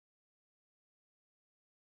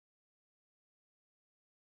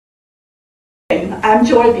I'm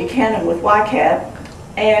Joy Buchanan with YCAP,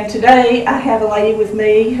 and today I have a lady with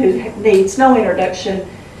me who needs no introduction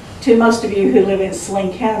to most of you who live in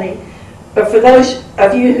Saline County. But for those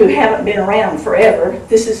of you who haven't been around forever,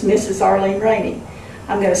 this is Mrs. Arlene Rainey.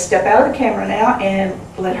 I'm going to step out of the camera now and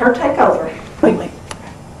let her take over.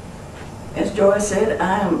 As Joy said,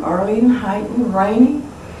 I am Arlene Hyten Rainey,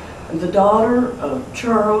 the daughter of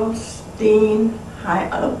Charles Dean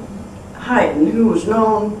Hyten, who was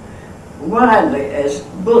known widely as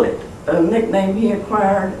Bullet, a nickname he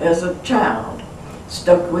acquired as a child.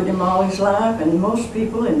 Stuck with him all his life, and most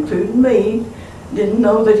people, including me, didn't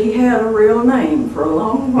know that he had a real name for a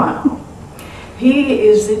long while. He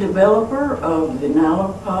is the developer of the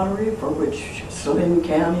Niloak Pottery, for which Saline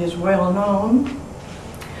County is well known.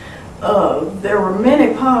 There were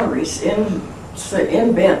many potteries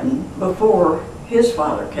in Benton before his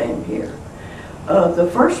father came here. The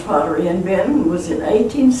first pottery in Benton was in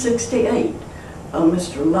 1868.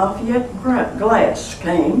 Mr. Lafayette Glass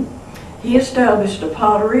came. He established a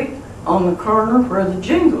pottery on the corner where the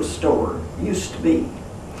Jingle store used to be.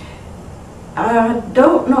 I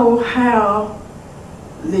don't know how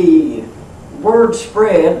the word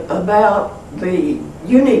spread about the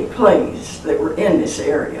unique clays that were in this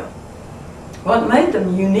area. What made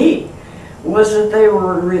them unique was that they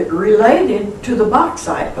were related to the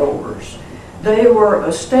bauxite ores. They were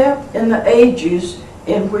a step in the ages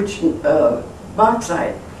in which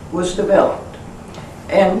bauxite was developed.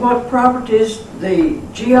 And what properties the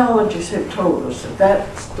geologists have told us that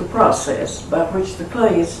that's the process by which the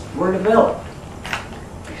clays were developed.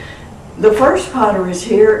 The first potteries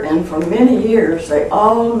here, and for many years, they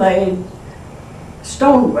all made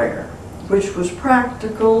stoneware, which was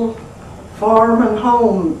practical farm and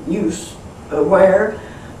home use ware,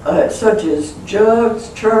 such as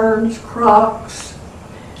jugs, churns, crocks,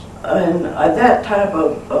 and that type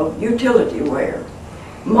of utility ware.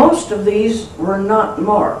 Most of these were not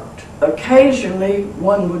marked. Occasionally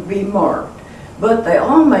one would be marked, but they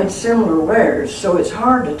all made similar wares, so it's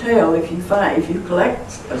hard to tell if you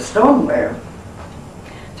collect stoneware.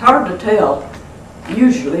 It's hard to tell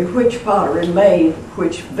usually which pottery made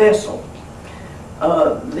which vessel.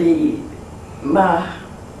 My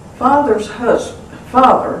father's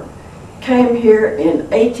father came here in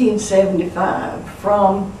 1875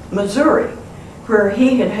 from Missouri, where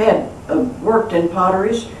he had worked in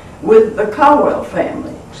potteries with the Caldwell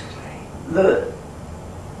family.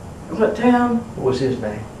 What town? What was his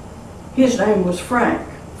name? His name was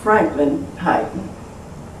Franklin Hyten.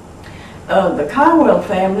 The Caldwell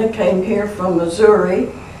family came here from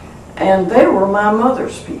Missouri, and they were my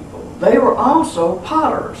mother's people. They were also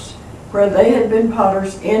potters, where they had been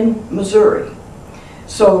potters in Missouri.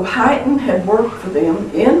 So Hyten had worked for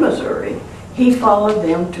them in Missouri. He followed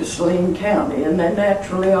them to Saline County, and they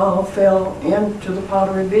naturally all fell into the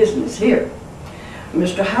pottery business here.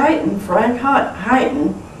 Mr. Hyten, Frank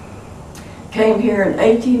Hyten, came here in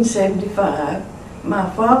 1875. My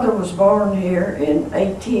father was born here in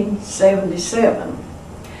 1877.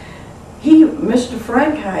 Mr.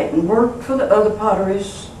 Frank Hyten worked for the other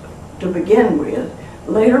potteries to begin with.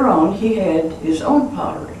 Later on, he had his own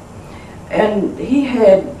pottery. And he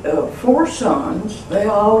had 4 sons. They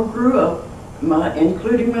all grew up,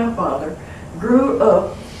 including my father, grew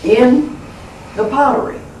up in the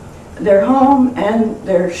pottery. Their home and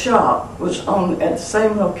their shop was at the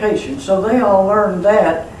same location, so they all learned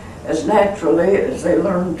that as naturally as they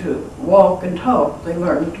learned to walk and talk. They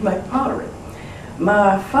learned to make pottery.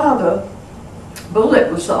 My father, Bullet,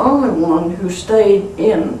 was the only one who stayed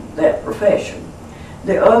in that profession.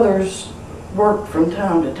 The others worked from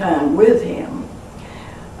time to time with him.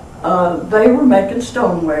 They were making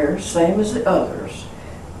stoneware, same as the others.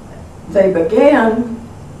 They began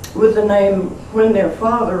with the name when their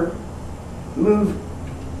father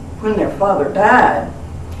died.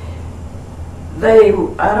 I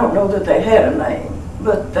don't know that they had a name,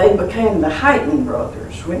 but they became the Hyten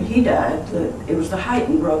brothers. When he died, it was the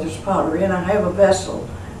Hyten brothers pottery, and I have a vessel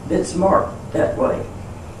that's marked that way.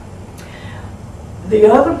 The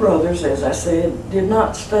other brothers, as I said, did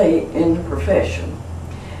not stay in the profession.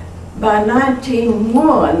 By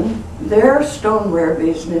 1901, their stoneware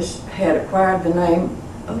business had acquired the name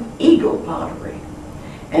of Eagle Pottery.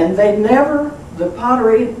 And the Niloak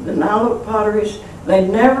potteries, they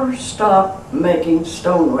never stopped making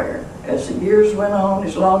stoneware. As the years went on,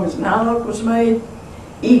 as long as Niloak was made,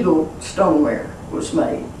 Eagle stoneware was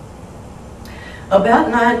made. About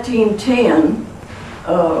 1910,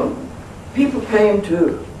 people came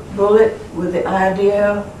to Bullet with the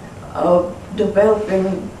idea of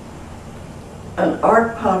developing an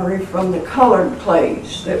art pottery from the colored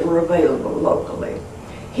clays that were available locally.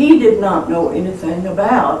 He did not know anything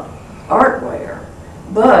about artware,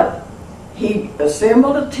 but he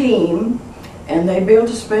assembled a team and they built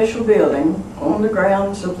a special building on the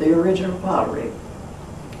grounds of the original pottery.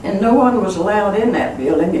 And no one was allowed in that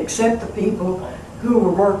building except the people who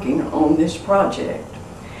were working on this project.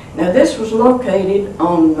 Now this was located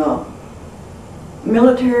on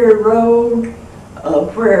Military Road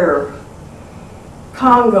where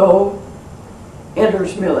Congo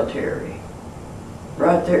enters military,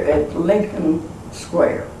 right there at Lincoln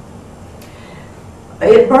Square.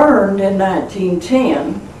 It burned in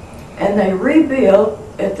 1910 and they rebuilt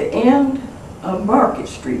at the end of Market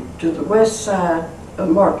Street, to the west side of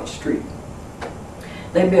Market Street.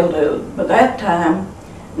 They built by that time,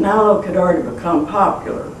 Niloak had already become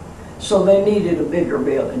popular, so they needed a bigger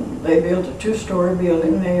building. They built a 2-story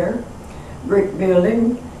building there, brick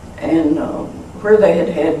building, and where they had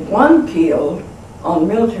had one killed on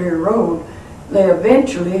Military Road, they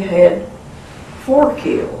eventually had 4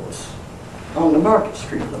 kills on the Market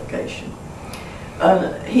Street location.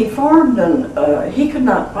 He formed he could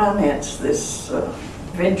not finance this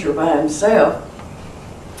venture by himself.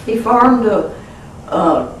 He formed a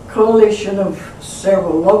coalition of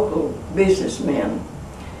several local businessmen,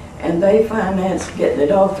 and they financed getting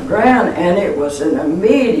it off the ground, and it was an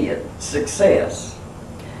immediate success.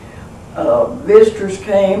 Visitors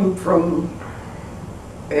came from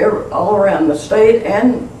all around the state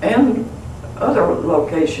and other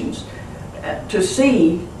locations to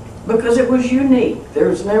see, because it was unique.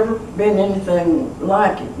 There's never been anything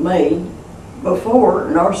like it made before,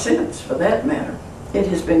 nor since for that matter. It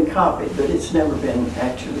has been copied, but it's never been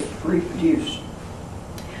actually reproduced.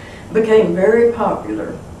 Became very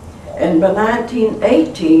popular, and by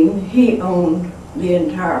 1918 he owned the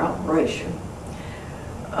entire operation.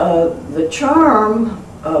 The charm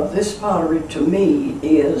of this pottery to me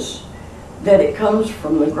is that it comes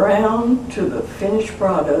from the ground to the finished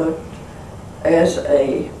product as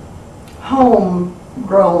a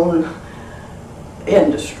homegrown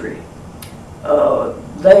industry.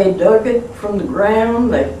 They dug it from the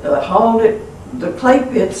ground, they hauled it. The clay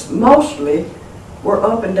pits mostly were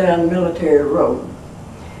up and down Military Road.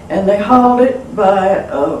 And they hauled it by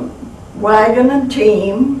wagon and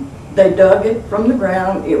team. They dug it from the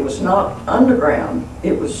ground. It was not underground,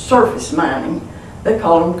 it was surface mining. They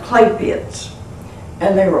called them clay pits.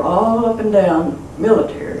 And they were all up and down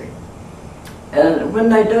Military. And when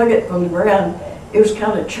they dug it from the ground, it was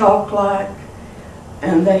kind of chalk-like,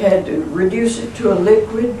 and they had to reduce it to a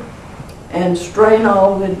liquid and strain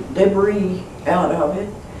all the debris out of it.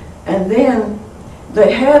 And then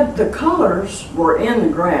they had, the colors were in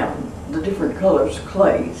the ground, the different colors of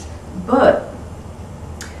clays, but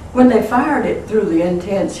when they fired it through the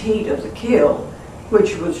intense heat of the kiln,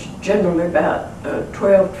 which was generally about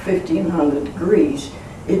 12 to 1500 degrees,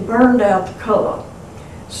 it burned out the color.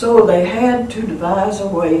 So they had to devise a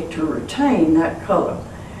way to retain that color.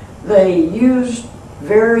 They used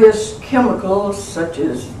various chemicals such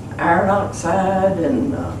as iron oxide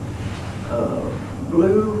and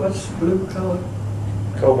what's the blue color?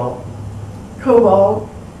 Cobalt. Cobalt,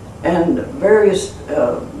 and various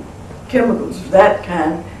chemicals of that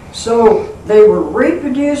kind. So they were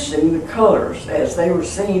reproducing the colors as they were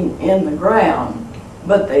seen in the ground,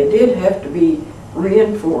 but they did have to be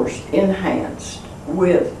reinforced, enhanced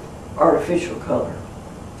with artificial color.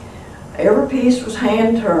 Every piece was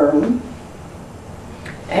hand turned,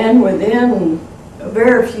 and within a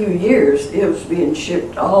very few years it was being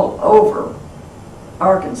shipped all over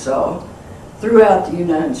Arkansas, throughout the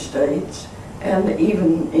United States, and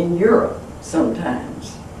even in Europe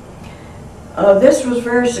sometimes. This was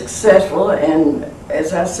very successful, and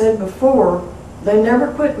as I said before, they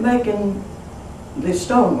never quit making the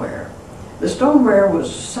stoneware. The stoneware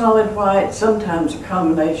was solid white, sometimes a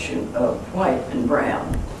combination of white and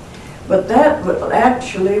brown. But that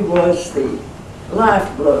actually was the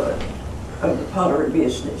lifeblood of the pottery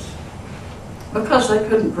business, because they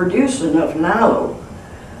couldn't produce enough Niloak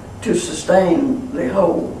to sustain the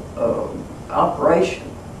whole operation.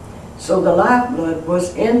 So the lifeblood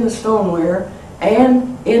was in the stoneware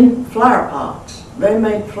and in flower pots. They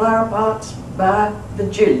made flower pots by the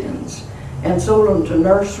jillions and sold them to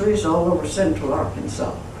nurseries all over central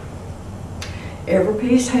Arkansas. Every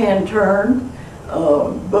piece hand turned.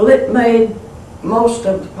 Bullitt made most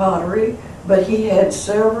of the pottery, but he had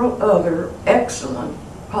several other excellent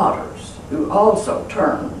potters who also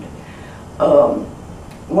turned.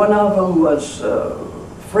 One of them was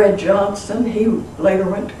Fred Johnson. He later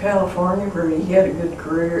went to California, where he had a good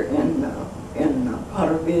career in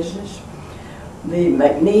pottery business. The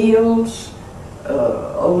McNeils,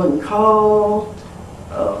 Olin Call,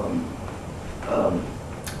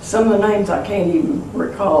 some of the names I can't even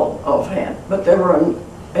recall offhand, but there were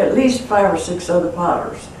at least 5 or 6 other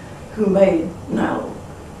potters who made Niloak.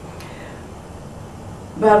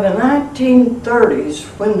 By the 1930s,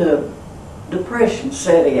 when the Depression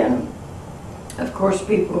set in, of course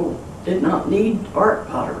people did not need art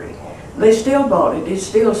pottery. They still bought it, it's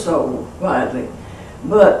still sold widely,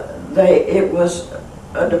 but it was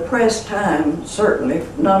a depressed time, certainly,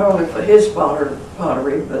 not only for his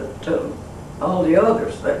pottery, but all the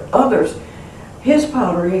others. His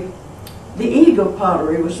pottery, the Eagle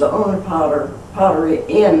Pottery, was the only pottery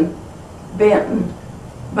in Benton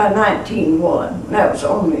by 1901. That was the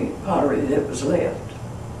only pottery that was left.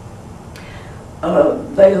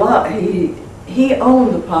 He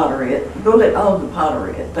owned the pottery, Bullitt owned the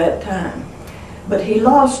pottery at that time. But he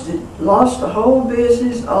lost the whole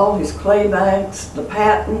business, all his clay banks, the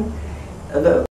patent, the